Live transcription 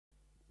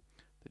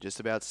Just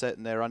about set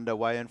and they're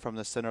underway, and from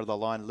the centre of the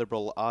line,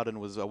 Liberal Arden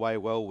was away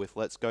well with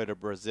Let's Go to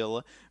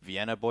Brazil.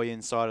 Vienna Boy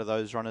inside of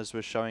those runners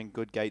was showing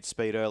good gate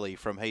speed early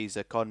from He's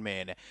a Con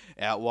Man.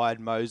 Out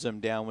wide,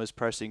 Mosem Down was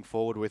pressing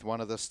forward with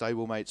one of the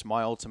stablemates,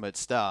 My Ultimate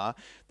Star.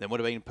 Then would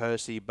have been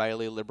Percy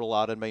Bailey. Liberal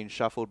Arden being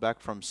shuffled back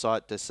from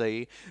sight to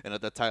sea, and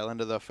at the tail end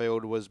of the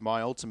field was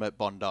My Ultimate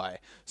Bondi.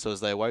 So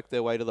as they work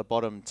their way to the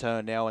bottom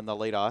turn now, and the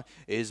leader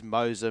is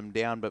Mosem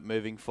Down, but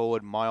moving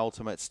forward, My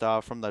Ultimate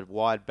Star from the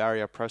wide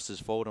barrier presses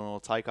forward and will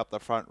take up the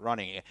front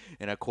running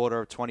in a quarter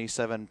of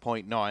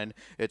 27.9.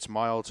 It's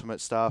My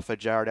Ultimate Star for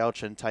Jared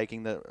Elchin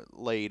taking the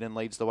lead and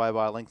leads the way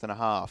by a length and a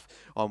half.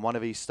 On one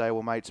of his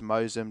stablemates,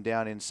 Mosem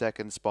Down in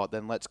second spot.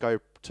 Then Let's Go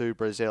to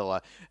Brazil.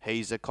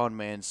 He's a Con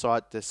Man,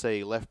 sight to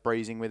sea. Left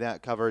breezing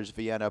without cover is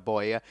Vienna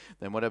Boy.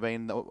 Then would have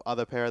been the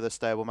other pair of the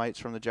stablemates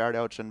from the Jared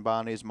Elchin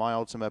barn is My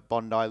Ultimate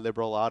Bondi,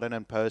 Liberal Arden,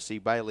 and Percy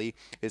Bailey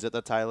is at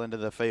the tail end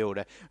of the field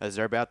as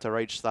they're about to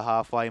reach the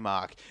halfway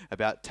mark.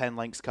 About 10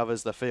 lengths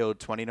covers the field.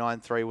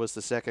 29.3 was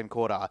the second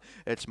quarter.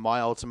 It's My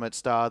Ultimate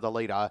Star, the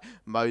leader.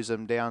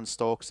 Mosem Down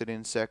stalks it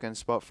in second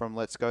spot from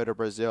Let's Go to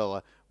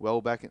Brazil. Well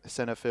back in the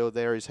centre field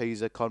there is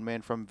He's a Con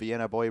Man from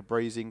Vienna Boy,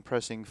 breezing,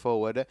 pressing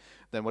forward.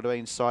 Then would have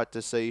been sight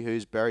to see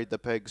who's buried the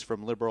pegs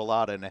from Liberal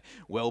Arden.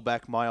 Well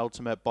back My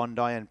Ultimate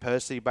Bondi, and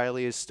Percy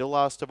Bailey is still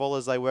last of all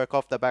as they work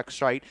off the back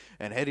straight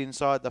and head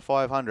inside the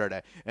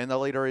 500. And the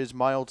leader is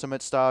My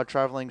Ultimate Star,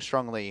 travelling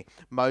strongly.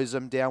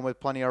 Mosem Down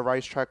with plenty of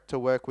racetrack to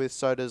work with,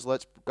 so does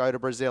Let's Go to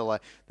Brazil.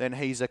 Then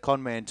He's a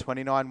Con Man,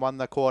 29 won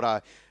the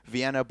quarter.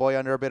 Vienna Boy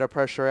under a bit of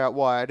pressure out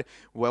wide.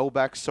 Well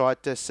back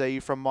sight to see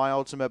from My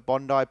Ultimate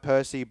Bondi,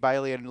 Percy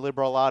Bailey and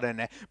Liberal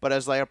Arden. But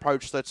as they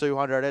approach the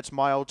 200, it's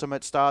My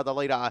Ultimate Star, the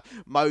leader.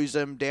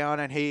 Mosem Down,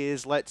 and he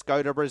is Let's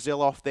Go to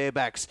Brazil off their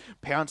backs.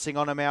 Pouncing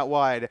on him out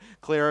wide.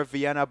 Clear of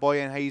Vienna Boy,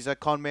 and He's a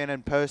Con Man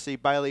and Percy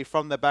Bailey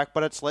from the back.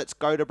 But it's Let's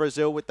Go to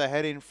Brazil with the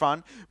head in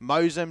front.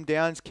 Mosem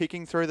Down's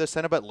kicking through the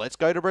centre, but Let's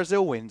Go to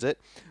Brazil wins it.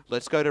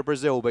 Let's Go to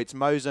Brazil beats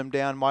Mosem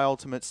Down, My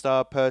Ultimate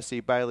Star, Percy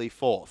Bailey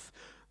fourth.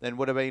 Then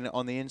would have been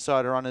on the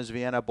inside runners,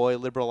 Vienna Boy,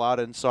 Liberal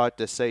Arden, sight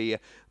to see.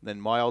 Then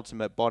My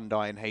Ultimate Bondi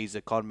and He's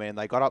a Con Man.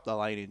 They got up the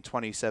lane in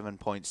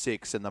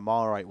 27.6 and the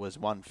mile rate was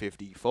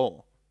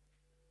 154.